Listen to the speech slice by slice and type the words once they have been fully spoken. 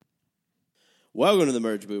Welcome to the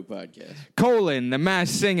Merge Boo Podcast. Colin, the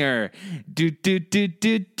Masked Singer.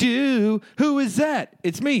 Do. Who is that?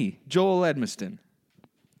 It's me, Joel Edmiston.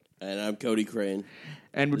 And I'm Cody Crane.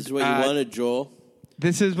 And This is what you wanted, Joel.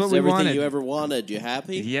 This is what This is we everything wanted. you ever wanted. You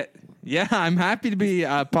happy? Yeah, I'm happy to be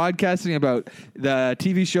podcasting about the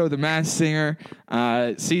TV show The Masked Singer,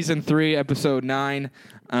 Season 3, Episode 9.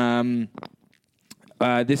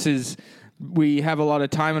 We have a lot of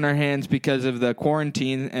time on our hands because of the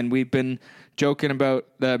quarantine, and we've been joking about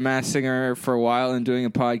The Masked Singer for a while and doing a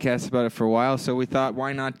podcast about it for a while, so we thought,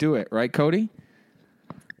 why not do it, right, Cody?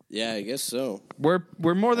 Yeah, I guess so. We're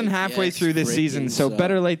more than halfway through this season, so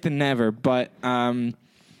better late than never, but... we're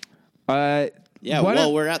at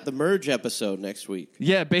the Merge episode next week.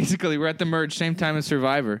 Yeah, basically, we're at the Merge, same time as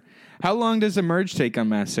Survivor. How long does the Merge take on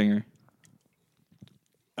Masked Singer?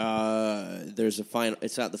 There's a final.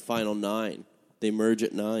 It's not the final 9. They merge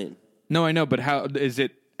at 9. No, I know, but how is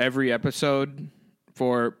it every episode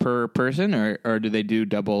per person, or do they do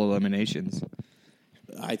double eliminations?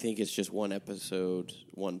 I think it's just one episode,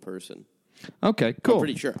 one person. Okay, cool. I'm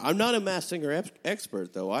pretty sure. I'm not a Masked Singer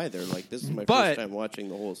expert, though, either. Like, this is my first time watching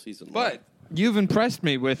the whole season. But you've impressed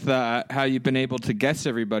me with how you've been able to guess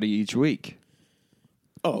everybody each week.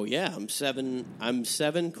 Oh, yeah. I'm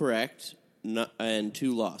seven correct and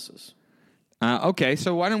 2 losses. Okay,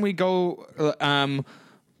 so why don't we go...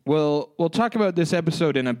 We'll talk about this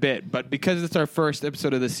episode in a bit, but because it's our first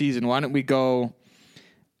episode of the season, why don't we go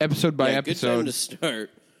episode by episode? Good time to start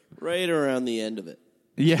right around the end of it.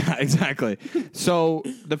 Yeah, exactly. So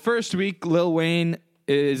the first week, Lil Wayne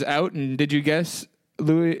is out, and did you guess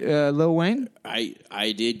Lil Wayne?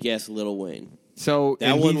 I did guess Lil Wayne. So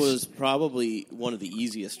that one was probably one of the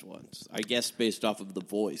easiest ones. I guess based off of the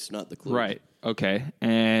voice, not the clue. Right. Okay.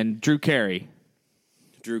 And Drew Carey.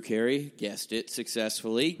 Drew Carey guessed it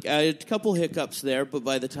successfully. A couple hiccups there, but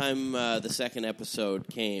by the time the second episode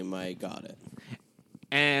came, I got it.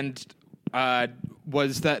 And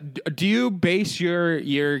was that? Do you base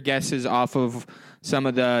your guesses off of some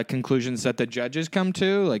of the conclusions that the judges come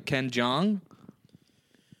to, like Ken Jeong?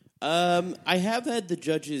 I have had the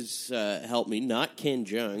judges help me, not Ken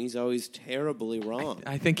Jeong. He's always terribly wrong.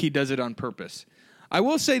 I think he does it on purpose. I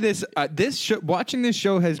will say this: watching this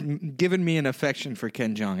show has given me an affection for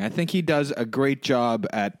Ken Jeong. I think he does a great job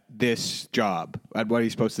at this job, at what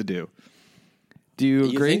he's supposed to do. Do you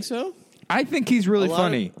agree? You think so? I think he's really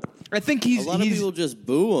funny. I think a lot of people just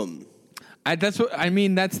boo him. That's what I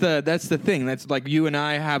mean. That's the thing. That's like you and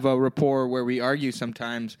I have a rapport where we argue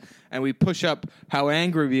sometimes, and we push up how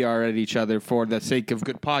angry we are at each other for the sake of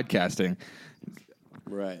good podcasting.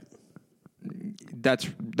 Right.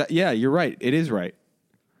 Yeah, you're right. It is right.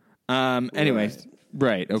 Anyway,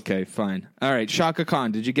 right. Okay, fine. All right, Shaka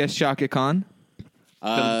Khan. Did you guess Shaka Khan?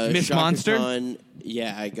 Miss Shaka Monster? Khan,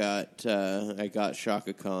 yeah, I got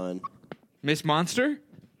Shaka Khan. Miss Monster?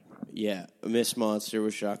 Yeah, Miss Monster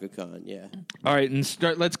was Shaka Khan, yeah. All right, and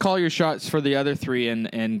let's call your shots for the other 3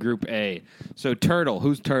 in Group A. So Turtle.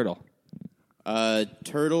 Who's Turtle?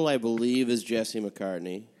 Turtle, I believe, is Jesse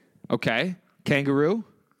McCartney. Okay. Kangaroo?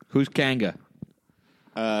 Who's Kanga?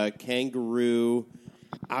 Kangaroo...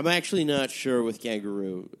 I'm actually not sure with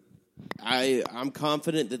Kangaroo. I'm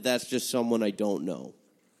confident that that's just someone I don't know.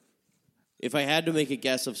 If I had to make a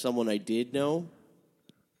guess of someone I did know,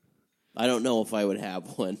 I don't know if I would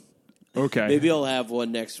have one. Okay. Maybe I'll have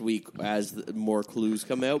one next week as more clues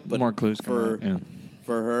come out. But more clues come out, yeah.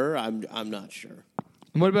 For her, I'm not sure.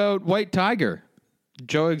 And what about White Tiger?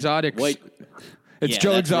 Joe Exotic. It's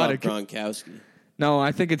Joe Exotic. Rob Gronkowski. No,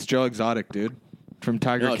 I think it's Joe Exotic, dude. From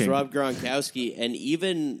Tiger King. No, it's Rob Gronkowski. And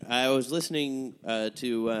even I was listening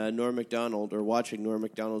to Norm Macdonald or watching Norm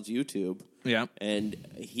Macdonald's YouTube. Yeah. And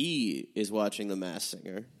he is watching The Masked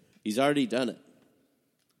Singer. He's already done it.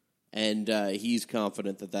 And he's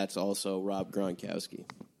confident that that's also Rob Gronkowski.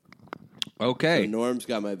 Okay. So Norm's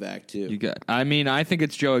got my back, too. I think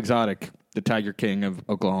it's Joe Exotic, the Tiger King of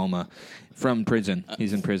Oklahoma, from prison.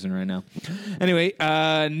 He's in prison right now. Anyway,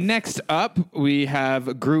 next up, we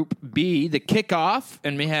have Group B, the kickoff,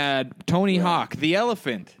 and we had Tony Hawk, the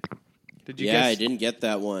elephant. Did you guess? I didn't get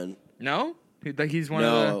that one. No? He's one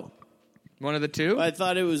of the 2? I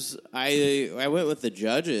thought it was... I went with the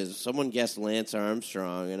judges. Someone guessed Lance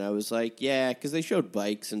Armstrong, and I was like, yeah, because they showed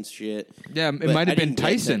bikes and shit. Yeah, it might have been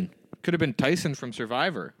Tyson. Could have been Tyson from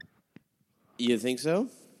Survivor. You think so?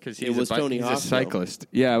 Because he's a cyclist.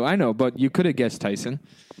 Yeah, I know, but you could have guessed Tyson.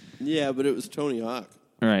 Yeah, but it was Tony Hawk.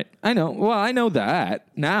 All right. I know. Well, I know that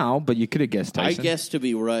now, but you could have guessed Tyson. I guessed to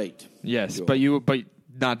be right. Yes, sure. but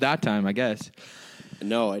not that time, I guess.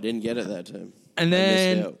 No, I didn't get it that time. And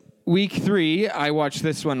then week 3, I watched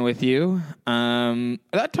this one with you.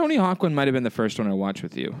 That Tony Hawk one might have been the first one I watched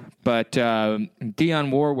with you. But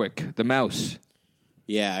Dionne Warwick, the mouse.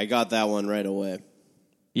 Yeah, I got that one right away.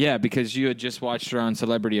 Yeah, because you had just watched her on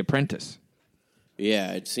Celebrity Apprentice.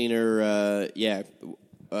 Yeah, I'd seen her,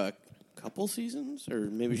 a couple seasons, or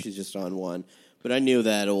maybe she's just on one. But I knew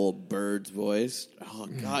that old bird's voice. Oh,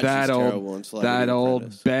 God, That she's old, terrible on Celebrity that old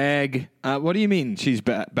Apprentice. bag. What do you mean she's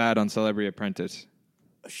bad on Celebrity Apprentice?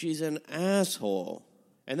 She's an asshole.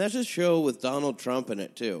 And that's a show with Donald Trump in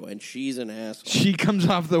it, too. And she's an asshole. She comes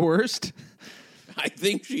off the worst? I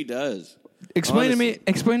think she does. Explain Honestly.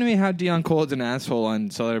 to me how Dionne Cole is an asshole on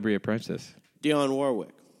Celebrity Apprentice. Dionne Warwick.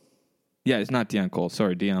 Yeah, it's not Dionne Cole.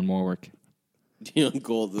 Sorry, Dionne Warwick. Dionne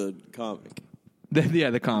Cole, the comic.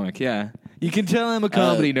 The comic, yeah. You can tell I'm a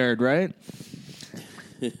comedy nerd, right?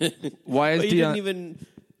 Why is But Dionne...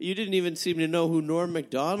 you didn't even seem to know who Norm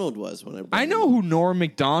Macdonald was when I brought I know who Norm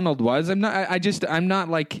Macdonald was. I'm not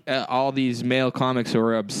like all these male comics who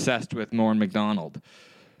are obsessed with Norm Macdonald.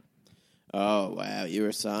 Oh, wow, you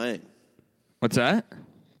were sighing. What's that?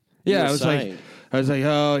 You Yeah, were I was sighing. like,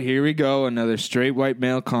 oh, here we go, another straight white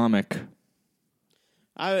male comic.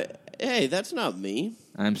 Hey, that's not me.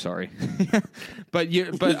 I'm sorry, but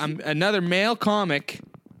I'm another male comic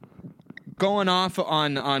going off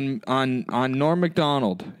on Norm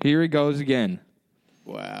Macdonald. Here he goes again.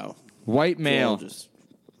 Wow. White male. Joel just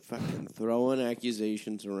fucking throwing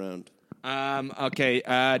accusations around. Okay.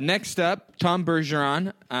 Next up, Tom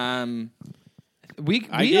Bergeron. I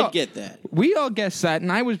did get that. We all guessed that,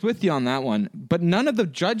 and I was with you on that one. But none of the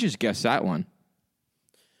judges guessed that one.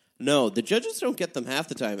 No, the judges don't get them half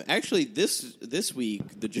the time. Actually, this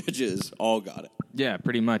week, the judges all got it. Yeah,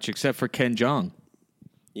 pretty much, except for Ken Jeong.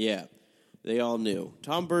 Yeah, they all knew.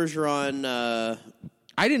 Tom Bergeron,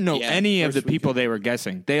 I didn't know Yeah, any of the first week. people they were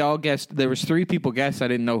guessing. They all guessed. There was 3 people guessed. I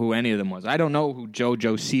didn't know who any of them was. I don't know who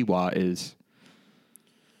JoJo Siwa is.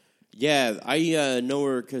 yeah, I know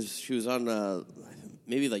her because she was on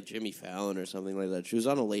maybe like Jimmy Fallon or something like that. She was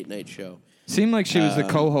on a late night show. Seemed like she was the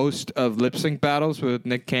co-host of Lip Sync Battles with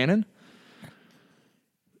Nick Cannon.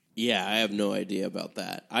 Yeah, I have no idea about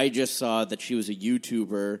that. I just saw that she was a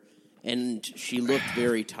YouTuber, and she looked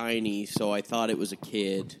very tiny, so I thought it was a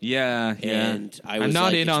kid. Yeah, yeah. And I I'm was not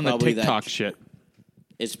like, in it's on the probably TikTok that- shit.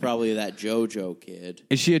 It's probably that JoJo kid.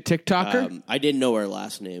 Is she a TikToker? I didn't know her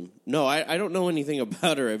last name. No, I don't know anything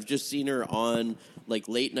about her. I've just seen her on like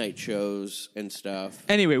late night shows and stuff.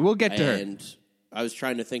 Anyway, we'll get to her. And I was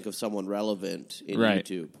trying to think of someone relevant in Right.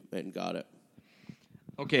 YouTube and got it.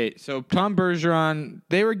 Okay, so Tom Bergeron,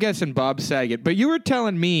 they were guessing Bob Saget, but you were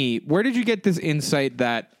telling me, where did you get this insight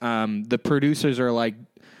that the producers are like,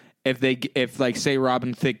 if like say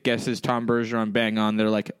Robin Thicke guesses Tom Bergeron bang on,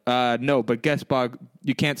 they're like, no, but guess Bob,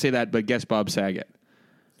 you can't say that, but guess Bob Saget.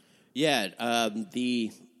 Yeah,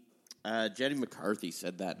 Jenny McCarthy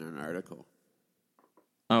said that in an article.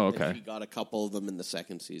 Oh, That okay. She got a couple of them in the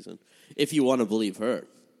second season, if you want to believe her.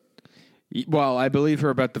 Well, I believe her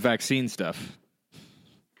about the vaccine stuff.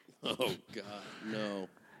 Oh God, no.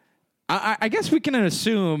 I guess we can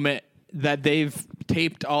assume that they've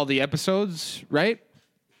taped all the episodes, right?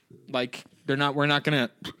 Like we're not gonna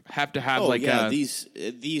have Oh like yeah, these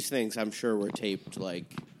things I'm sure were taped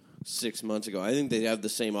like 6 months ago. I think they have the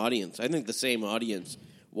same audience. I think the same audience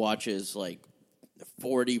watches like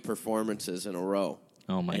 40 performances in a row.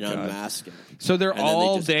 Oh, my and God. unmasking. So they're And then they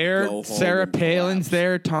all just there. go home Sarah and Palin's collapse.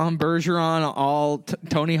 there. Tom Bergeron, all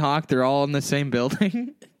Tony Hawk. They're all in the same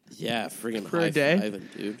building. Yeah, friggin' For a high day.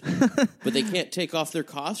 fiving, dude. But they can't take off their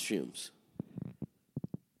costumes.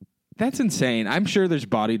 That's insane. I'm sure there's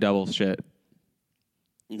body double shit.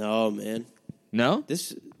 No, man. No?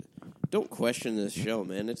 Don't question this show,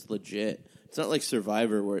 man. It's legit. It's not like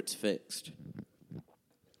Survivor where it's fixed.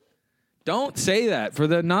 Don't say that. For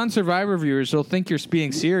the non-Survivor viewers, they'll think you're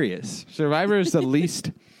being serious. Survivor is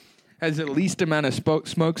has the least amount of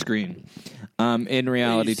smoke screen in Are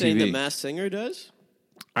reality you saying TV. the Masked Singer does?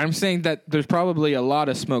 I'm saying that there's probably a lot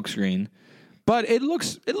of smoke screen, but it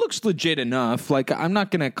looks legit enough. Like I'm not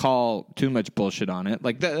gonna call too much bullshit on it.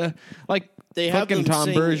 Like They have fucking them Tom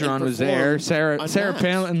sing and Bergeron was there. perform Sarah unmasked.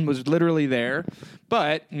 Palin was literally there,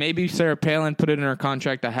 but maybe Sarah Palin put it in her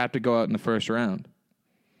contract. I have to go out in the first round.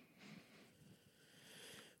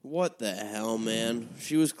 What the hell, man?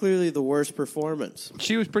 She was clearly the worst performance.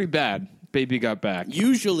 She was pretty bad. Baby got back.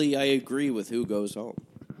 Usually, I agree with who goes home.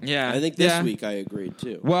 Yeah, I think this yeah. week I agreed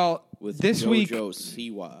too. Well, with this JoJo week,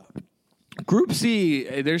 Siwa. Group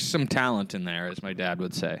C, there's some talent in there, as my dad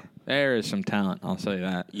would say. There is some talent. I'll say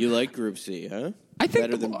that. You like Group C, huh? I think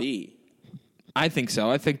better the- than B. I think so.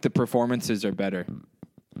 I think the performances are better.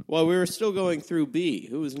 Well, we were still going through B.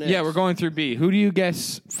 Who was next? Yeah, we're going through B. Who do you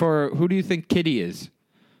think Kitty is?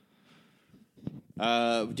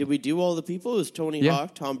 Did we do all the people? It was Tony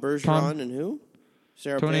Hawk, Tom Bergeron, and who?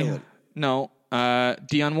 Sarah Palin. No,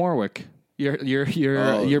 Dionne Warwick. Your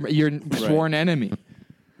sworn enemy.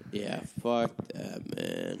 Yeah, fuck that,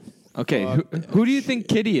 man. Okay, who do you think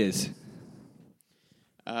Kitty is?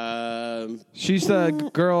 She's the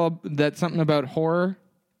girl that's something about horror.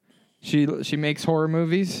 She makes horror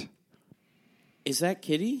movies. Is that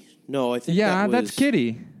Kitty? No, I think that's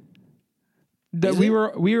Kitty. We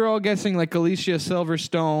were all guessing like Alicia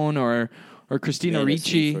Silverstone or Christina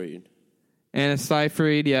Ricci. Anna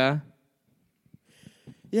Seyfried, yeah.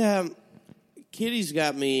 Yeah, Kitty's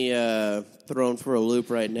got me thrown for a loop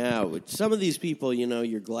right now. Some of these people,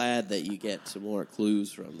 you're glad that you get some more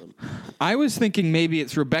clues from them. I was thinking maybe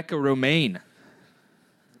it's Rebecca Romaine.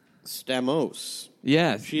 Stamos.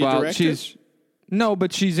 Yeah, She a director? No,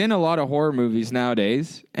 but she's in a lot of horror movies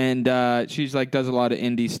nowadays, and she's like does a lot of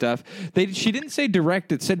indie stuff. She didn't say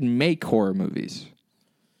direct; it said make horror movies.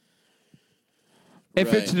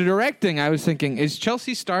 If it's directing, I was thinking, is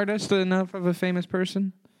Chelsea Stardust enough of a famous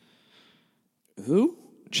person? Who?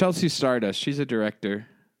 Chelsea Stardust. She's a director.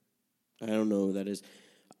 I don't know who that is.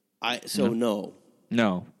 No.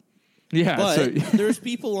 No. Yeah, but there's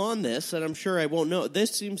people on this, and I'm sure I won't know.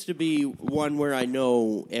 This seems to be one where I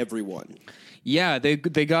know everyone. Yeah, they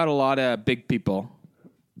got a lot of big people.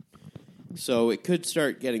 So it could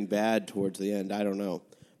start getting bad towards the end. I don't know.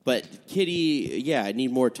 But Kitty, I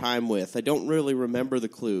need more time with. I don't really remember the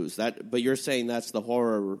clues. But you're saying that's the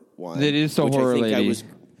horror one. It is the horror lady.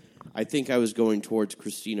 I think I was going towards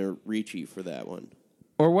Christina Ricci for that one.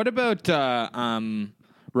 Or what about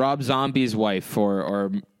Rob Zombie's wife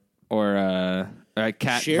or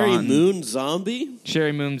Kat Sherry Moon Zombie?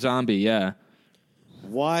 Sherry Moon Zombie, yeah.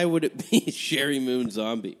 Why would it be Sherry Moon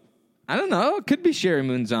Zombie? I don't know. It could be Sherry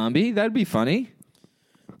Moon Zombie. That'd be funny.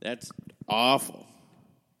 That's awful.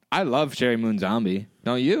 I love Sherry Moon Zombie.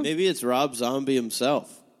 Don't you? Maybe it's Rob Zombie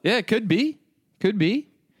himself. Yeah, it could be. Could be.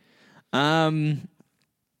 And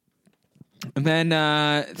then,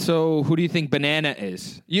 so who do you think Banana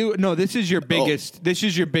is? This is your biggest. This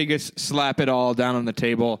is your biggest slap it all down on the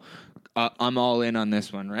table. I'm all in on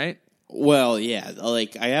this one, right? Well, yeah.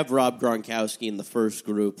 Like I have Rob Gronkowski in the first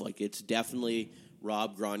group. Like it's definitely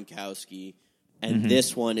Rob Gronkowski, and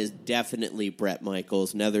this one is definitely Bret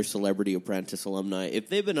Michaels, another Celebrity Apprentice alumni. If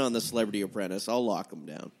they've been on the Celebrity Apprentice, I'll lock them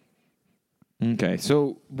down. Okay,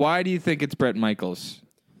 so why do you think it's Bret Michaels?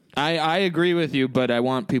 I agree with you, but I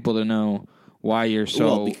want people to know why you're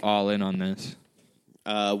so all in on this.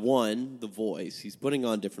 One, the voice. He's putting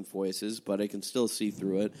on different voices, but I can still see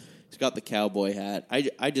through it. He's got the cowboy hat.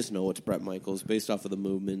 I just know it's Bret Michaels based off of the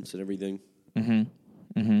movements and everything. And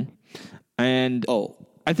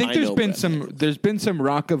I think there's been some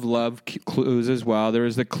Rock of Love clues as well. There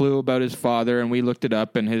was the clue about his father, and we looked it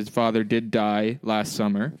up, and his father did die last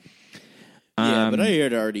summer. Yeah, but I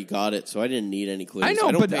had already got it, so I didn't need any clues. I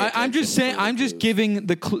know, but I'm just saying. I'm just giving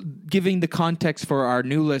the context for our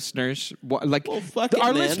new listeners.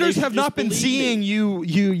 Our listeners have not been seeing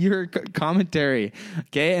your commentary.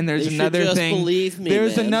 Okay, and there's another thing. Believe me,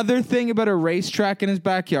 there's another thing about a racetrack in his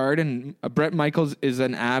backyard, and Bret Michaels is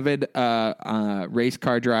an avid race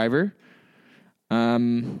car driver.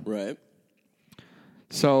 Right.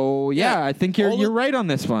 So I think you're right on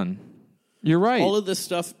this one. You're right. All of this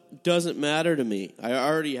stuff doesn't matter to me. I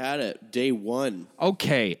already had it day one.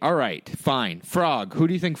 Okay, all right, fine. Frog. Who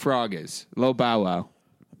do you think Frog is? Lil Bow Wow.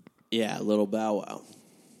 Yeah, Little Bow Wow.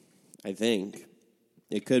 I think.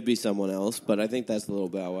 It could be someone else, but I think that's Little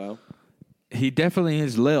Bow Wow. He definitely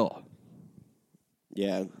is Lil.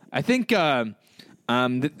 Yeah. I think the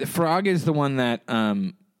Frog is the one that...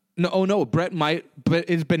 But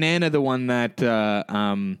is Banana the one that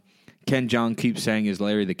Ken Jeong keeps saying is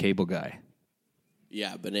Larry the Cable Guy?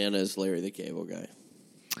 Yeah, Banana is Larry the Cable Guy.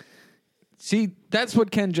 See, that's what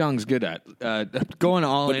Ken Jeong's good at. Going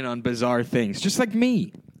all in on bizarre things. Just like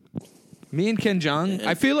me. Me and Ken Jeong.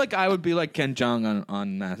 I feel like I would be like Ken Jeong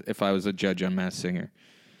on if I was a judge on Masked Singer.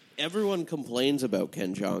 Everyone complains about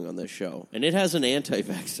Ken Jeong on this show, and it has an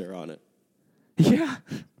anti-vaxxer on it. Yeah.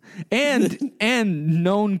 And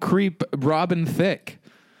known creep Robin Thicke.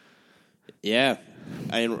 Yeah.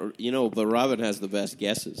 But Robin has the best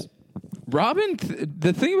guesses. Robin,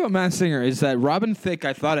 the thing about Masked Singer is that Robin Thicke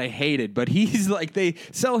I thought I hated, but he's like, they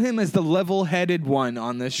sell him as the level-headed one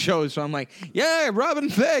on this show, so I'm like, yeah, Robin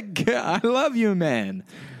Thicke, I love you, man.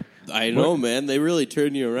 I know, man. They really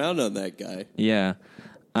turn you around on that guy. Yeah.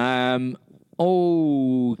 Okie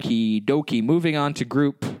dokie. Moving on to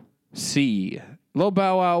Group C. Lil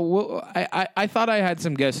Bow Wow. I thought I had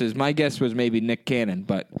some guesses. My guess was maybe Nick Cannon,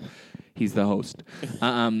 but he's the host.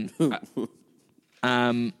 Will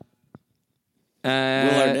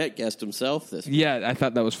Arnett guessed himself this week. Yeah, I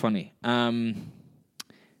thought that was funny.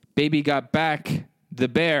 Baby Got Back, The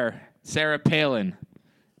Bear, Sarah Palin.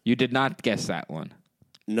 You did not guess that one.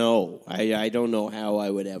 No, I don't know how I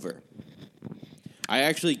would ever. I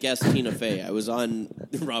actually guessed Tina Fey. I was on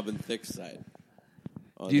Robin Thicke's side.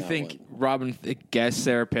 Do you think Robin Thicke guessed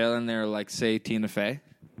Sarah Palin there, like, say, Tina Fey?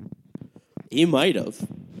 He might have.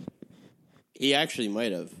 He actually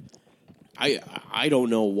might have. I don't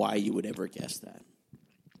know why you would ever guess that.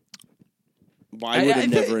 Why would have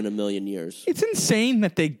never in a million years? It's insane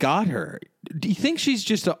that they got her. Do you think she's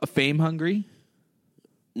just a fame hungry?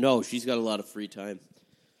 No, she's got a lot of free time.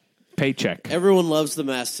 Paycheck. Everyone loves The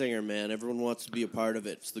Masked Singer, man. Everyone wants to be a part of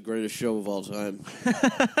it. It's the greatest show of all time.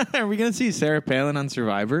 Are we going to see Sarah Palin on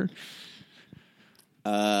Survivor?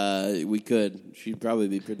 We could. She'd probably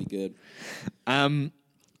be pretty good.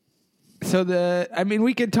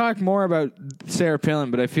 We could talk more about Sarah Palin,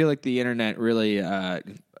 but I feel like the internet really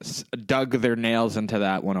dug their nails into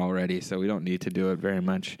that one already, so we don't need to do it very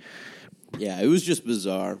much. Yeah, it was just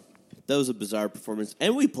bizarre. That was a bizarre performance.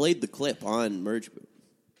 And we played the clip on Merge Boot.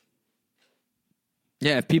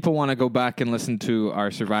 Yeah, if people want to go back and listen to our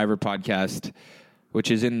Survivor podcast, which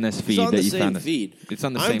is in this feed that you found. It's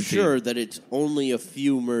on the same feed. I'm sure that it's only a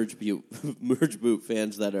few Merge Boot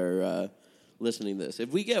fans that are listening to this. If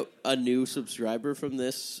we get a new subscriber from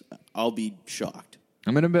this, I'll be shocked.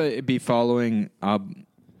 I'm going to be following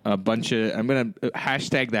a bunch of... I'm going to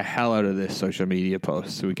hashtag the hell out of this social media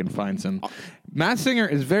post so we can find some... Masked Singer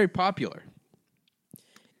is very popular.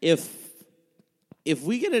 If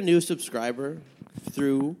we get a new subscriber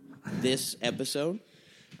through this episode,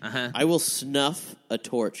 I will snuff a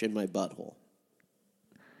torch in my butthole.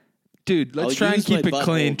 Dude, let's try and keep it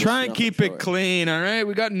clean. Try and keep it clean, all right?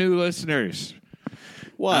 We got new listeners.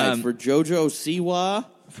 What, for JoJo Siwa?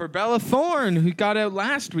 For Bella Thorne, who got out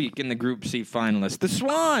last week in the Group C finalist. The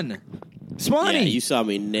Swan. Swanee. Yeah, you saw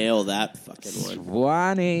me nail that fucking one.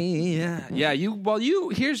 Swanee. Yeah, you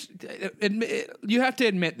have to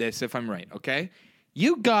admit this if I'm right, okay?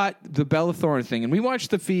 You got the Bella Thorne thing, and we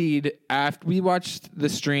watched the feed after we watched the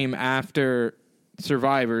stream after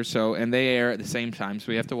Survivor, and they air at the same time, so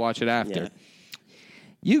we have to watch it after. Yeah.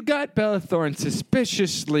 You got Bella Thorne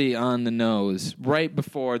suspiciously on the nose right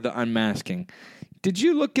before the unmasking. Did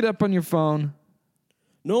you look it up on your phone?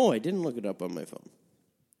 No, I didn't look it up on my phone.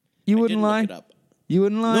 You wouldn't lie? Look it up. You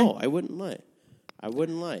wouldn't lie? No, I wouldn't lie.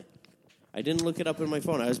 I didn't look it up on my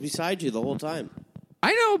phone. I was beside you the whole time.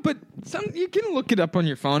 I know, but you can look it up on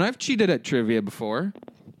your phone. I've cheated at trivia before.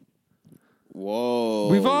 Whoa.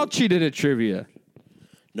 We've all cheated at trivia.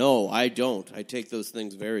 No, I don't. I take those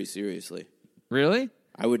things very seriously. Really?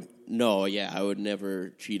 I would never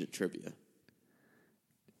cheat at trivia.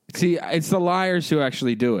 See, it's the liars who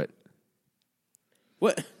actually do it.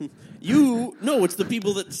 What? No, it's the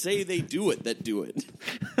people that say they do it that do it.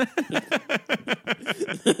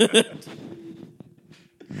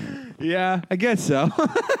 Yeah, I guess so.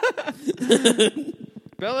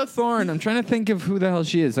 Bella Thorne, I'm trying to think of who the hell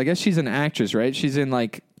she is. I guess she's an actress, right? She's in,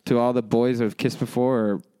 like, To All the Boys I've Kissed Before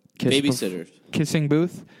or Babysitters. Kissing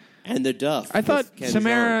Booth. And The Duff. I thought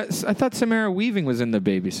Samara Weaving was in The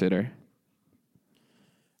Babysitter.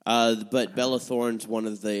 But Bella Thorne's one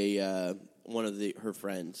of her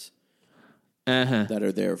friends that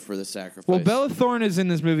are there for the sacrifice. Well, Bella Thorne is in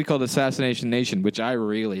this movie called Assassination Nation, which I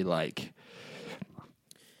really like.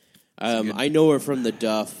 I know her from The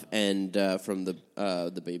Duff and from the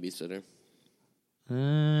Babysitter.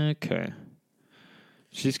 Okay.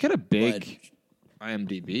 She's got a big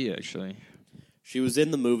IMDb, actually. She was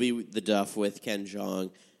in the movie The Duff with Ken Jeong,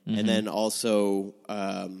 and then also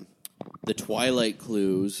the Twilight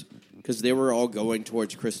Clues, because they were all going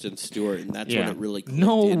towards Kristen Stewart, and that's when it really clicked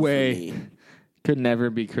No in way. For me. Could never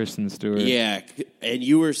be Kristen Stewart. Yeah, and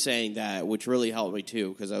you were saying that, which really helped me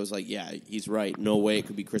too, because I was like, yeah, he's right. No way it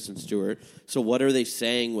could be Kristen Stewart. So what are they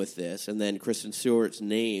saying with this? And then Kristen Stewart's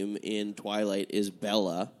name in Twilight is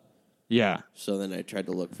Bella. Yeah. So then I tried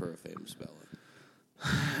to look for a famous Bella.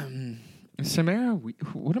 Samara,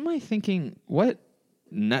 what am I thinking? What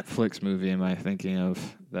Netflix movie am I thinking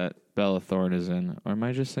of that Bella Thorne is in? Or am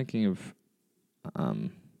I just thinking of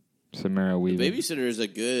Samara Weaving? The Babysitter is a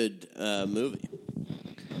good movie.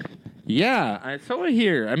 Yeah, so I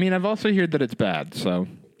hear. I mean, I've also heard that it's bad, so.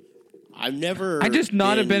 I'm just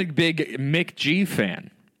not a big Mick G fan.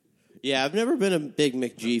 Yeah, I've never been a big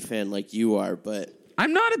Mick G fan like you are, but...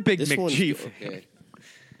 I'm not a big Mick G fan. Okay.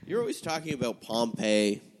 You're always talking about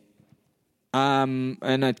Pompeii. And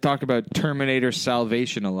I talked about Terminator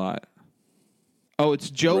Salvation a lot. Oh, it's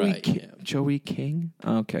Joey Right, yeah. Joey King?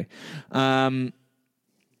 Okay.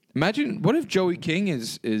 Imagine, what if Joey King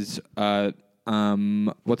is what's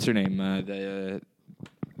her name?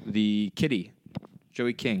 The kitty.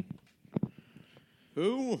 Joey King.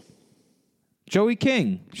 Who? Joey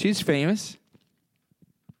King. She's famous.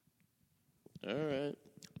 All right.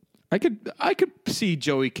 I could see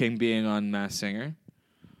Joey King being on Masked Singer.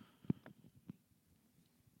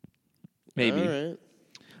 Maybe. All right.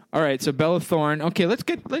 All right, so Bella Thorne. Okay, let's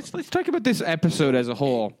talk about this episode as a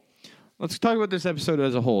whole. Let's talk about this episode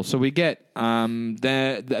as a whole. So we get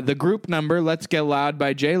the group number "Let's Get Loud"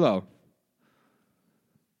 by J-Lo.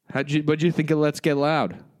 What'd you think of "Let's Get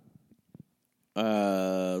Loud"?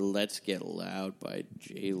 Let's Get Loud by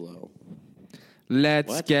J-Lo.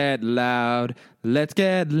 Let's get loud. Let's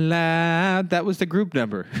get loud. That was the group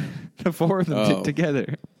number. The four of them did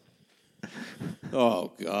together.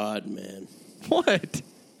 Oh, God, man. What?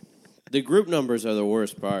 The group numbers are the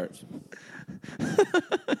worst part.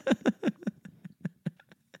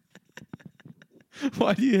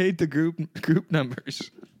 Why do you hate the group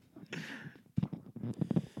numbers?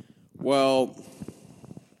 Well,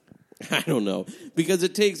 I don't know. Because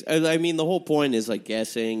it takes, I mean, the whole point is like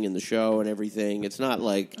guessing in the show and everything. It's not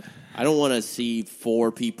like, I don't want to see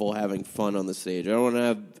four people having fun on the stage. I don't want to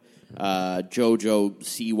have JoJo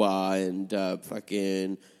Siwa and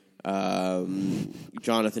fucking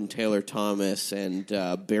Jonathan Taylor Thomas and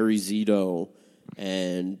Barry Zito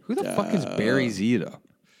and Who the fuck is Barry Zito?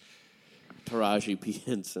 Taraji P.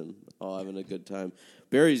 Henson, all having a good time.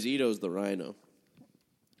 Barry Zito's the Rhino.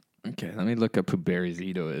 Okay, let me look up who Barry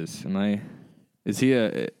Zito is. Is he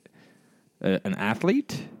an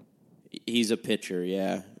athlete? He's a pitcher,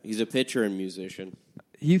 yeah. He's a pitcher and musician.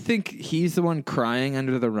 You think he's the one crying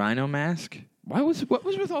under the rhino mask? What was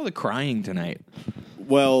with all the crying tonight?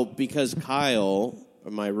 Well, because Kyle,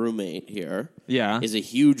 my roommate here, is a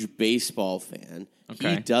huge baseball fan.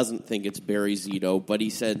 Okay. He doesn't think it's Barry Zito, but he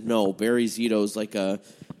said, no, Barry Zito's like a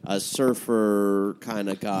surfer kind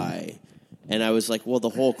of guy. And I was like, well, the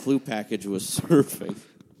whole Clue package was surfing.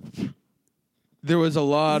 There was a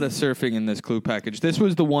lot of surfing in this Clue package. This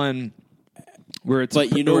was the one where it's,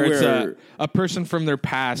 but you know, it's a person from their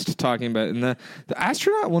past talking about it. And the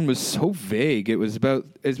astronaut one was so vague. It's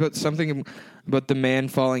about something about the man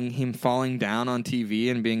falling down on TV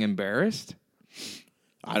and being embarrassed.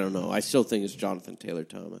 I don't know. I still think it's Jonathan Taylor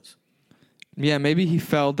Thomas. Yeah, maybe he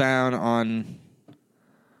fell down on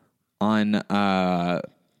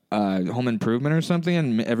Home Improvement or something,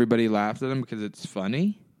 and everybody laughed at him because it's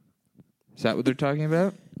funny. Is that what they're talking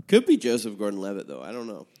about? Could be Joseph Gordon-Levitt, though. I don't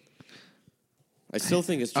know. I still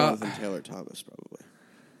think it's Jonathan Taylor Thomas, probably.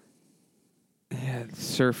 Yeah,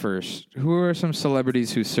 surfers. Who are some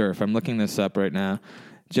celebrities who surf? I'm looking this up right now.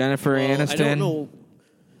 Jennifer Aniston.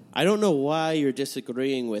 I don't know why you're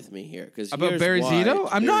disagreeing with me here. About Barry Zito?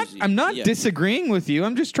 I'm not disagreeing with you.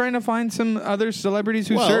 I'm just trying to find some other celebrities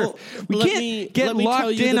who surf. We can't get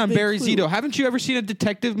locked in on Barry Zito. Haven't you ever seen a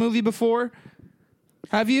detective movie before?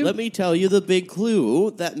 Have you? Let me tell you the big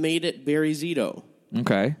clue that made it Barry Zito.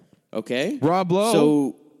 Okay? Rob Lowe.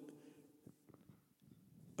 So,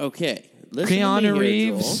 okay. Listen Keanu to me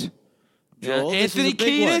Reeves. here, Joel, Anthony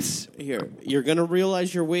Kiedis. Here, you're going to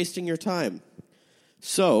realize you're wasting your time.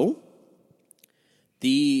 So,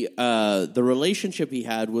 the relationship he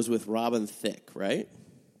had was with Robin Thicke, right?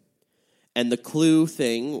 And the clue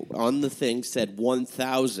thing on the thing said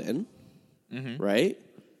 1,000, right?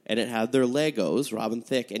 And it had their Legos, Robin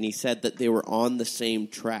Thicke, and he said that they were on the same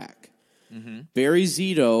track. Barry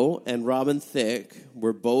Zito and Robin Thicke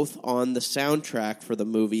were both on the soundtrack for the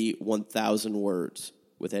movie 1,000 Words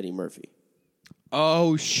with Eddie Murphy.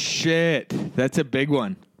 Oh, shit. That's a big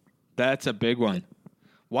one.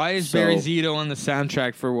 Why is Barry Zito on the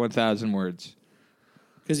soundtrack for 1,000 Words?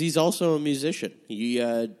 Because he's also a musician. He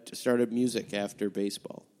started music after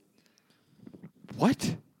baseball.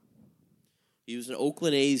 What? He was an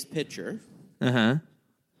Oakland A's pitcher. Uh-huh.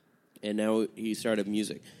 And now he started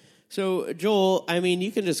music. So, Joel, I mean,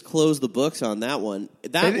 you can just close the books on that one.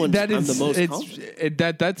 I'm the most confident.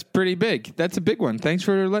 That's pretty big. That's a big one. Thanks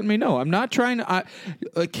for letting me know. I'm not trying to...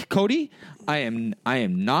 Cody, I am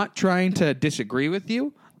not trying to disagree with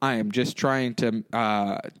you. I am just trying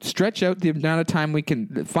to stretch out the amount of time we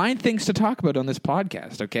can find things to talk about on this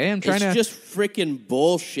podcast, okay? It's just freaking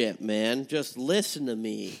bullshit, man. Just listen to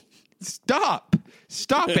me. Stop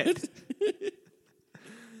it.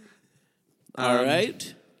 All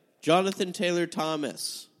right. Jonathan Taylor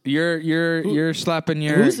Thomas. You're slapping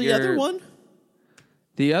your... Who's the other one?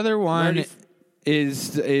 The other one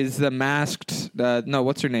is the masked No,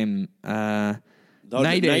 what's her name? Night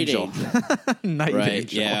Angel. Night Right,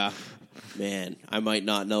 Angel. yeah. Man, I might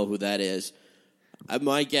not know who that is.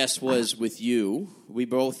 My guess was with you. We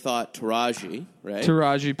both thought Taraji, right?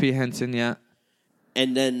 Taraji P. Henson, yeah.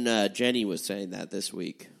 And then Jenny was saying that this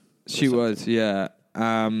week. She was, yeah.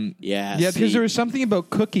 Yeah, because there was something about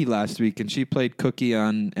Cookie last week, and she played Cookie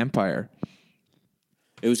on Empire.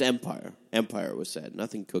 It was Empire. Empire was said,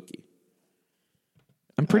 nothing Cookie.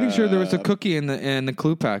 I'm pretty sure there was a cookie in the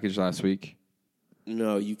Clue package last week.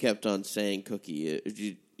 No, you kept on saying Cookie.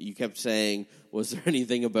 You kept saying, was there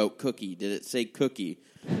anything about Cookie? Did it say Cookie?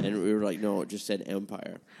 And we were like, no, it just said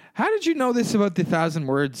Empire. How did you know this about the 1,000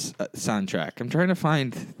 Words soundtrack? I'm trying to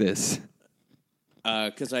find this.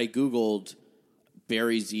 Because I Googled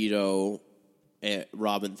Barry Zito,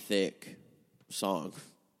 Robin Thicke song.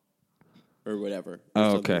 Or whatever.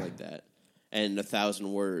 Or something like that. And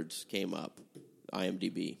 1,000 Words came up.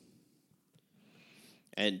 IMDb.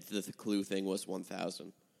 And the clue thing was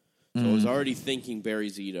 1,000. So I was already thinking Barry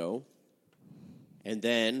Zito. And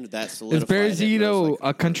then that solidified Is Barry it, and I Zito was like,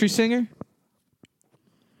 a country singer?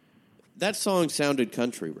 that song sounded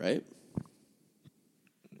country, right?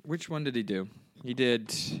 Which one did he do? He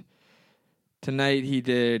did... Tonight he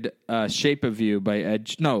did Shape of You by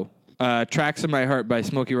Edge. No, Tracks in My Heart by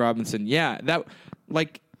Smokey Robinson. Yeah, that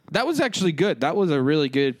was actually good. That was a really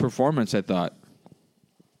good performance, I thought.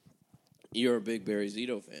 You're a big Barry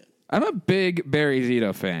Zito fan. I'm a big Barry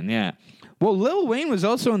Zito fan, yeah. Well, Lil Wayne was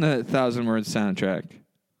also in the 1,000 Words soundtrack.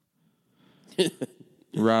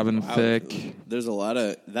 Robin Thicke. There's a lot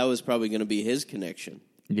of... That was probably going to be his connection.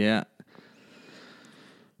 Yeah.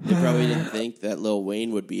 They probably didn't think that Lil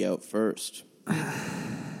Wayne would be out first.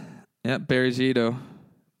 Yeah, Barry Zito.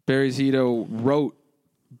 Barry Zito wrote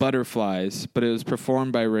Butterflies, but it was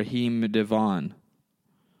performed by Raheem DeVaughn.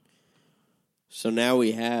 So now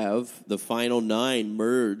we have the final 9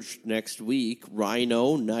 merged next week.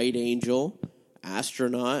 Rhino, Night Angel,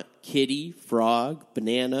 Astronaut, Kitty, Frog,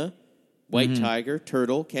 Banana, White Tiger,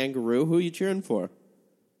 Turtle, Kangaroo. Who are you cheering for?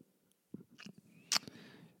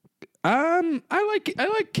 I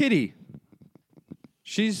like Kitty.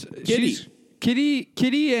 She's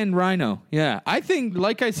Kitty and Rhino. Yeah, I think,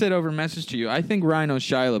 like I said over message to you, I think Rhino's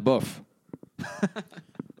Shia LaBeouf.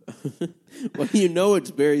 Well, you know it's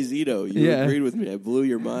Barry Zito. You agreed with me. I blew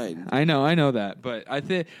your mind. I know that, but I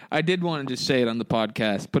did want to just say it on the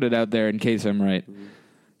podcast, put it out there in case I'm right,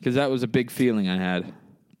 because that was a big feeling I had.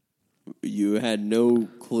 You had no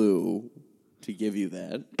clue to give you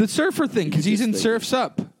that. The surfer thing, because he's in Surf's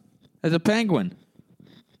Up as a penguin.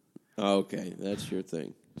 Oh, okay, that's your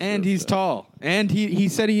thing. And he's tall. And he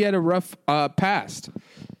said he had a rough past.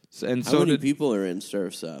 And How so many did people are in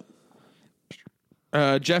Surf's Up?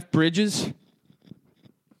 Jeff Bridges.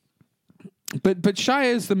 But Shia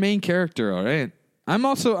is the main character, all right?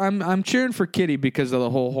 I'm cheering for Kitty because of the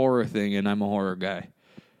whole horror thing, and I'm a horror guy.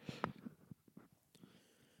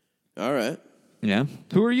 All right. Yeah.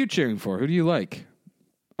 Who are you cheering for? Who do you like?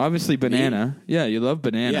 Obviously Banana. Me? Yeah, you love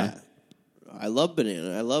Banana. Yeah. I love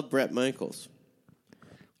Banana. I love Bret Michaels.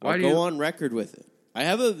 Why I'll do go you... on record with it. I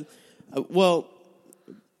have well,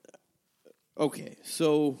 okay,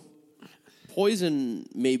 so Poison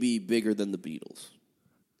may be bigger than the Beatles.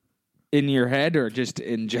 In your head or just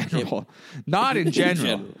in general? Not in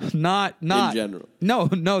general. Not in general. No,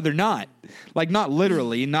 they're not. Like, not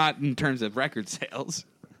literally, not in terms of record sales.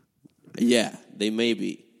 Yeah, they may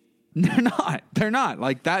be. They're not.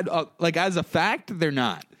 Like that. Like as a fact, they're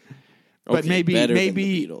not. But Okay, maybe better than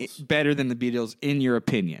the better than the Beatles Beatles. in your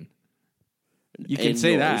opinion. You can And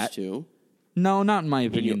say yours, that. too. No, not in my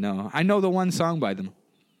opinion. No, I know the one song by them.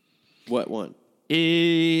 What one?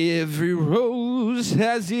 Every rose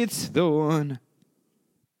has its thorn.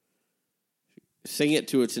 Sing it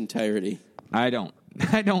to its entirety. I don't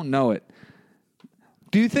know it.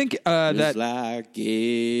 Do you think that It's like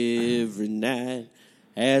every night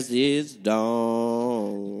has its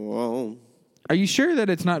dawn. Are you sure that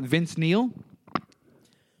it's not Vince Neil?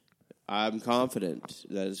 I'm confident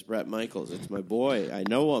that it's Bret Michaels. It's my boy. I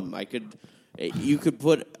know him. You could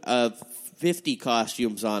put 50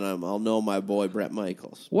 costumes on him. I'll know my boy Bret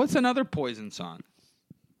Michaels. What's another Poison song?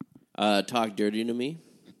 Talk Dirty to Me.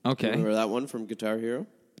 Okay. Remember that one from Guitar Hero?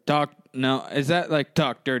 No, is that like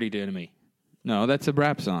Talk Dirty to Me? No, that's a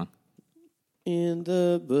rap song. In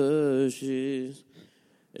the bushes,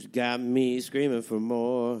 it's got me screaming for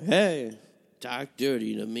more. Hey, talk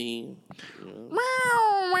dirty to me.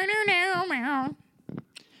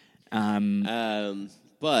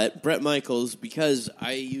 But Bret Michaels, because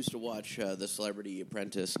I used to watch The Celebrity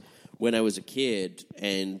Apprentice when I was a kid,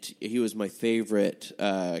 and he was my favorite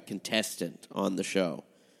contestant on the show.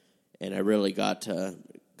 and I really got to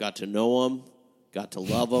know him, got to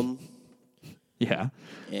love him. Yeah.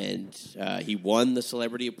 And he won the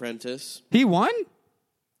Celebrity Apprentice. He won?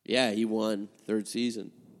 Yeah, he won third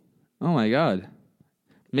season. Oh, my God.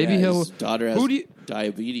 Maybe Yeah, he'll... his daughter has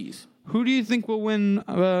diabetes. Who do you think will win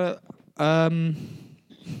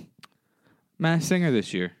Masked Singer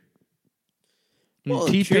this year? Well,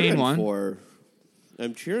 T-Pain won.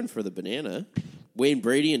 I'm cheering for the banana. Wayne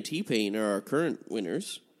Brady and T-Pain are our current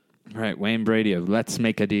winners. Right, Wayne Brady of Let's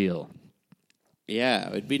Make a Deal. Yeah,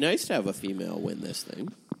 it'd be nice to have a female win this thing.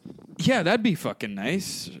 Yeah, that'd be fucking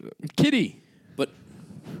nice. Kitty.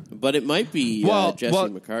 But it might be Jesse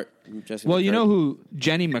McCarthy. Well, you know who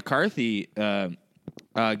Jenny McCarthy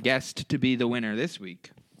guessed to be the winner this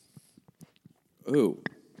week? Who?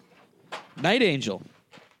 Night Angel.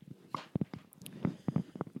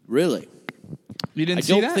 Really? You didn't I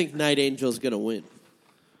see don't that? think Night Angel's going to win.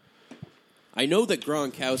 I know that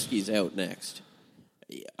Gronkowski's out next.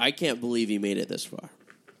 I can't believe he made it this far.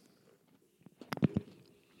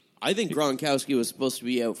 I think Gronkowski was supposed to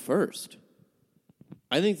be out first.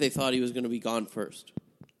 I think they thought he was going to be gone first.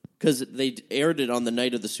 Because they aired it on the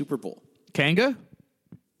night of the Super Bowl. Kanga?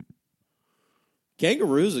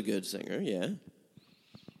 Kangaroo's a good singer, yeah.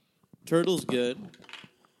 Turtle's good.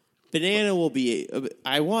 Banana will be...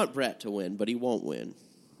 I want Brett to win, but he won't win.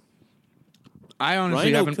 I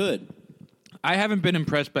honestly Rhino could. I haven't been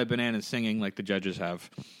impressed by Banana's singing like the judges have.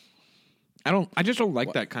 I just don't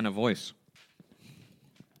like that kind of voice.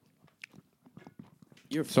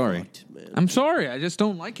 You're sorry, fucked, man. I'm sorry. I just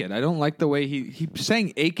don't like it. I don't like the way he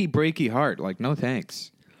sang "Achy Breaky Heart." Like, no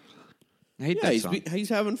thanks. I hate that song. He's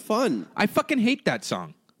having fun. I fucking hate that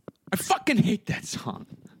song.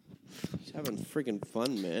 He's Having freaking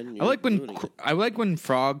fun, man. I like when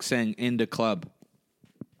Frog sang "Into Club."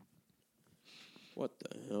 What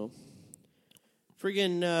the hell?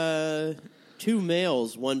 Friggin' 2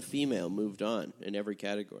 males, 1 female moved on in every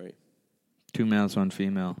category. 2 males, 1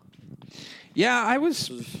 female. Yeah,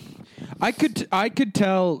 I could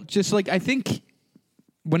tell. Just like I think,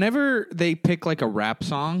 whenever they pick like a rap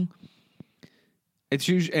song, it's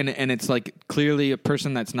usually and it's like clearly a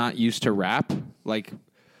person that's not used to rap, like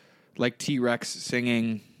T-Rex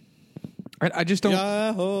singing. I just don't.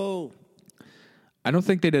 Yahoo! I don't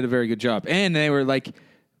think they did a very good job, and they were like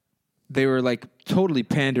totally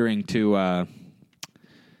pandering to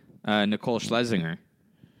Nicole Scherzinger.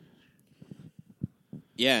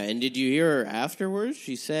 Yeah, and did you hear her afterwards?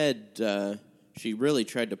 She said she really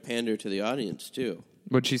tried to pander to the audience too.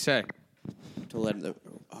 What'd she say? To let them.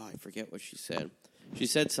 Oh, I forget what she said. She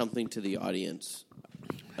said something to the audience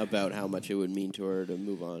about how much it would mean to her to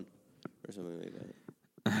move on, or something like that.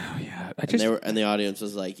 Oh yeah, and the audience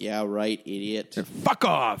was like, "Yeah, right, idiot." Fuck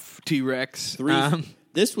off, T-Rex.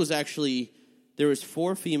 This was actually there was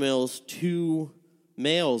 4 females, 2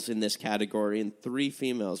 males in this category, and 3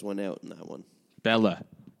 females went out in that one. Bella,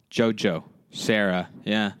 JoJo, Sarah.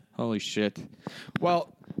 Yeah, holy shit.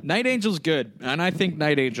 Well, Night Angel's good, and I think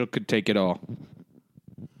Night Angel could take it all.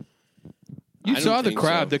 You saw the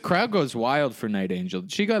crowd. So. The crowd goes wild for Night Angel.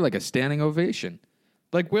 She got like a standing ovation,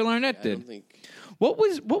 like Will Arnett did. What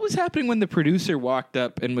was happening when the producer walked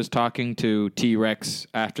up and was talking to T-Rex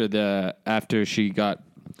after she got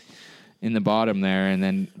in the bottom there, and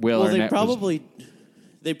then Will Arnett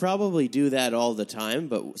they probably do that all the time,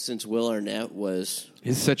 but since Will Arnett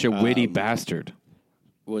he's such a witty bastard,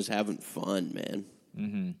 was having fun, man.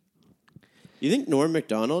 Mm-hmm. You think Norm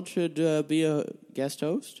Macdonald should be a guest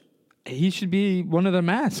host? He should be one of the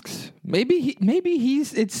masks. Maybe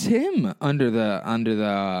it's him under the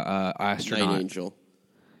astronaut. Night Angel.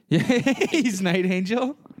 Yeah, he's Night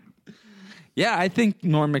Angel. Yeah, I think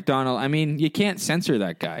Norm Macdonald. I mean, you can't censor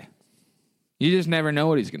that guy. You just never know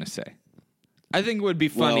what he's going to say. I think it would be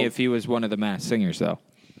funny if he was one of the Masked Singers, though.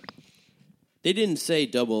 They didn't say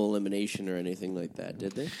double elimination or anything like that,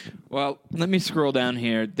 did they? Well, let me scroll down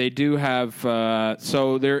here. They do have.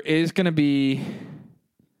 So there is going to be.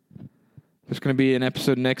 There's going to be an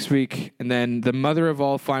episode next week, and then the Mother of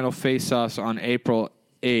All Final Face-Offs on April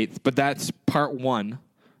 8th. But that's part 1. And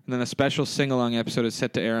then a special sing-along episode is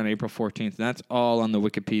set to air on April 14th. And that's all on the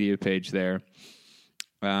Wikipedia page there.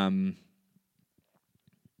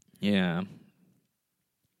 Yeah.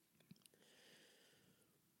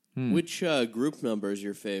 Which group number is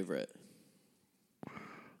your favorite?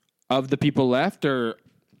 Of the people left, or?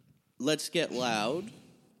 Let's Get Loud.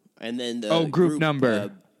 And then the group number.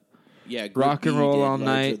 Group Rock and B Roll did All Larger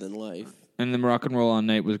Night. Than Life. And then Rock and Roll All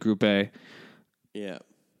Night was Group A. Yeah.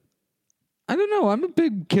 I don't know. I'm a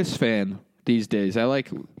big Kiss fan these days. I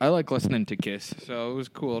like listening to Kiss, so it was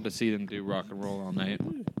cool to see them do Rock and Roll All Night.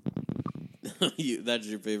 That's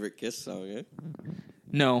your favorite Kiss song, eh?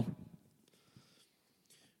 No.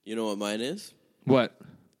 You know what mine is? What?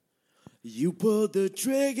 You pulled the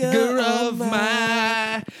trigger of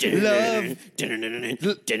my love.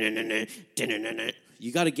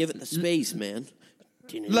 You got to give it the space, man.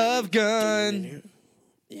 Love gun.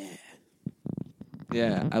 Yeah.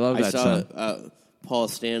 Yeah, I love I that saw song. Paul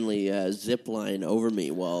Stanley zip line over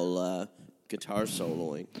me while guitar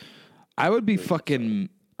soloing. I would be fucking.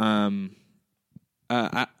 I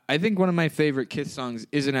think one of my favorite Kiss songs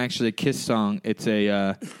isn't actually a Kiss song. It's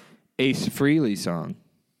a Ace Frehley song.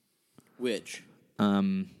 Which?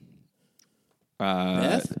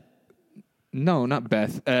 Beth? No, not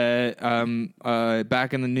Beth.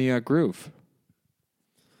 Back in the New York Groove.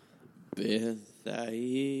 Beth, I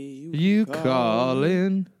hear You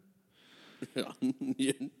calling?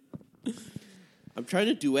 I'm trying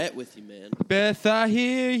to duet with you, man. Beth, I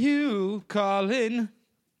hear you calling.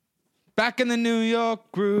 Back in the New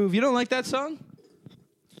York Groove. You don't like that song?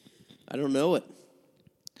 I don't know it.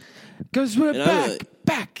 Because we're And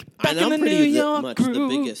back And in I'm the New pretty York much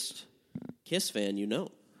Groove. the biggest Kiss fan you know.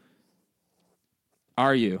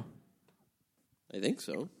 Are you? I think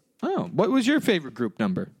so. Oh, what was your favorite group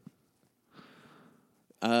number?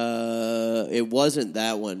 It wasn't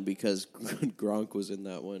that one because Gronk was in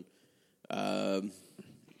that one.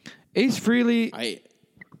 Ace Frehley. I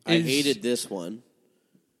Is- hated this one,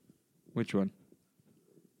 Which one?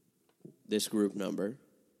 this group number.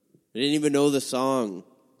 I didn't even know the song.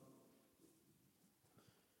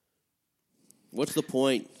 What's the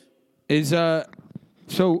point?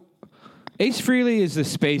 So Ace Frehley is the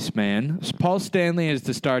spaceman. Paul Stanley is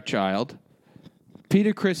the Star Child.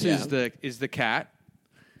 Peter Criss is the cat.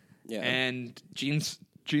 Yeah, And Gene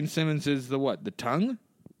Simmons is the what? The tongue?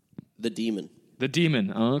 the demon. The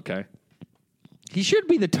demon. Oh, okay. He should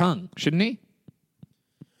be the tongue, shouldn't he?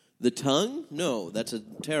 The tongue? No, that's a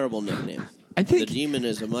terrible nickname. I think The demon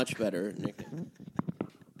is a much better nickname.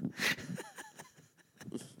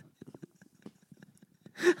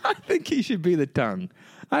 I think he should be the tongue.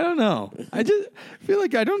 I don't know. I just feel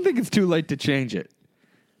like I don't think it's too late to change it.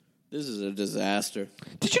 This is a disaster.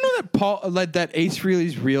 Did you know that that Ace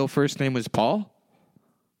Frehley's real first name was Paul?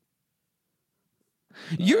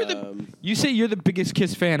 You say you're the biggest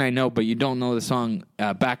Kiss fan I know, but you don't know the song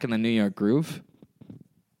 "Back in the New York Groove."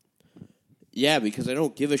 Yeah, because I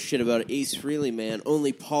don't give a shit about Ace Frehley, man.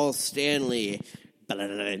 Only Paul Stanley.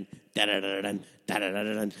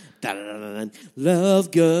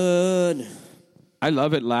 Love Gun. I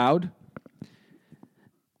love it loud.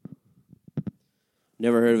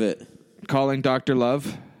 Never heard of it. Calling Dr.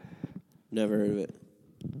 Love. Never heard of it.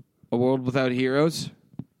 A World Without Heroes.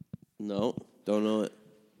 No, don't know it.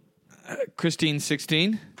 Christine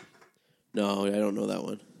 16. No, I don't know that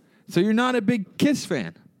one. So you're not a big Kiss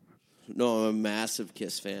fan. No, I'm a massive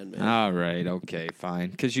Kiss fan, man. All right, okay, fine.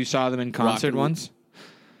 Because you saw them in concert once.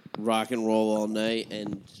 Rock and Roll All Night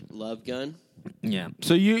and Love Gun. Yeah.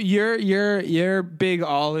 So your big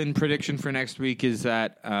all-in prediction for next week is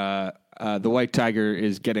that the White Tiger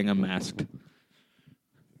is getting unmasked.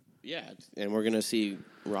 Yeah, and we're gonna see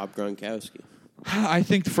Rob Gronkowski. I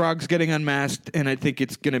think the Frog's getting unmasked, and I think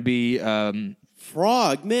it's going to be.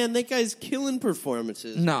 Frog, man, that guy's killing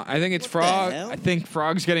performances. No, I think it's What the Frog. hell? I think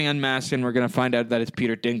Frog's getting unmasked, and we're going to find out that it's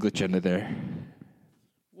Peter Dinklage under there.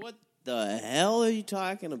 What the hell are you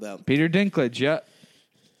talking about? Peter Dinklage, yeah.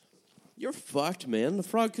 You're fucked, man. The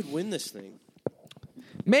Frog could win this thing.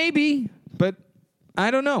 Maybe, but I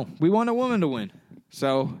don't know. We want a woman to win.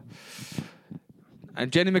 So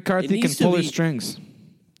Jenny McCarthy It can needs to pull her be- strings.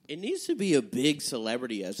 It needs to be a big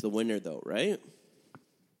celebrity as the winner, though, right?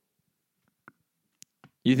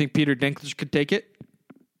 You think Peter Dinklage could take it?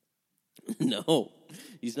 No,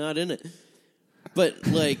 he's not in it. But,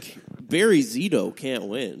 like, Barry Zito can't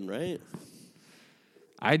win, right?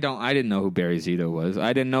 I didn't know who Barry Zito was.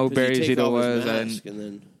 I didn't know who 'Cause Barry you take Zito off his was. mask and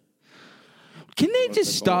then Can they What's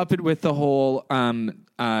just it stop it with the whole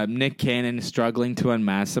Nick Cannon struggling to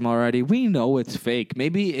unmask him already? We know it's fake.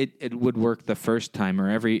 Maybe it would work the first time or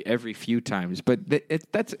every few times, but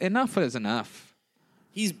that's enough is enough.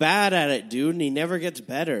 he's bad at it, dude, and he never gets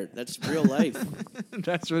better. That's real life.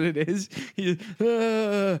 That's what it is. He's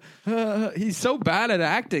so bad at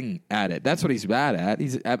acting at it. That's what he's bad at.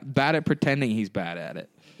 He's bad at pretending he's bad at it.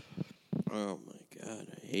 Oh, my God.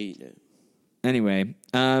 I hate it. Anyway,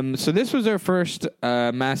 so this was our first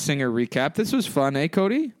Masked Singer recap. This was fun, eh,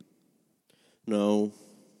 Cody? No.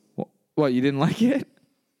 What, you didn't like it?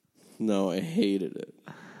 No, I hated it.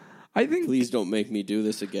 I think Please don't make me do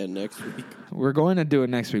this again next week. we're going to do it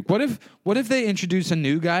next week. What if they introduce a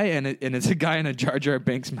new guy and it's a guy in a Jar Jar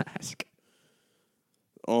Binks mask?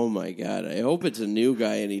 Oh, my God. I hope it's a new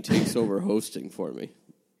guy and he takes over hosting for me.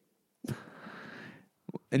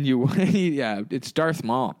 And yeah, it's Darth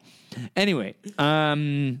Maul. Anyway,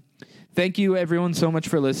 thank you everyone so much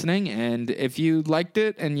for listening. And if you liked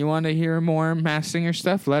it and you want to hear more Masked Singer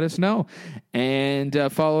stuff, let us know. And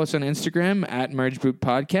follow us on Instagram at Merge Boot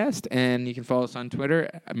Podcast. And you can follow us on Twitter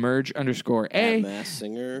at Merge_A. At Masked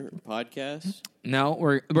Singer Podcast.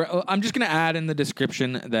 No, I'm just going to add in the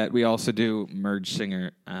description that we also do Merge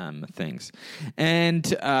Singer things. And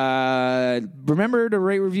remember to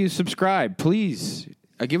rate, review, subscribe, please.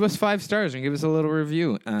 Give us 5 stars and give us a little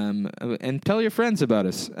review. And tell your friends about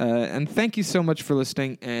us. And thank you so much for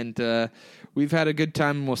listening. And we've had a good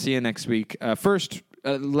time. And we'll see you next week. First,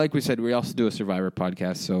 like we said, we also do a Survivor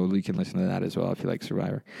podcast, so you can listen to that as well if you like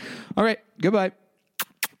Survivor. All right. Goodbye.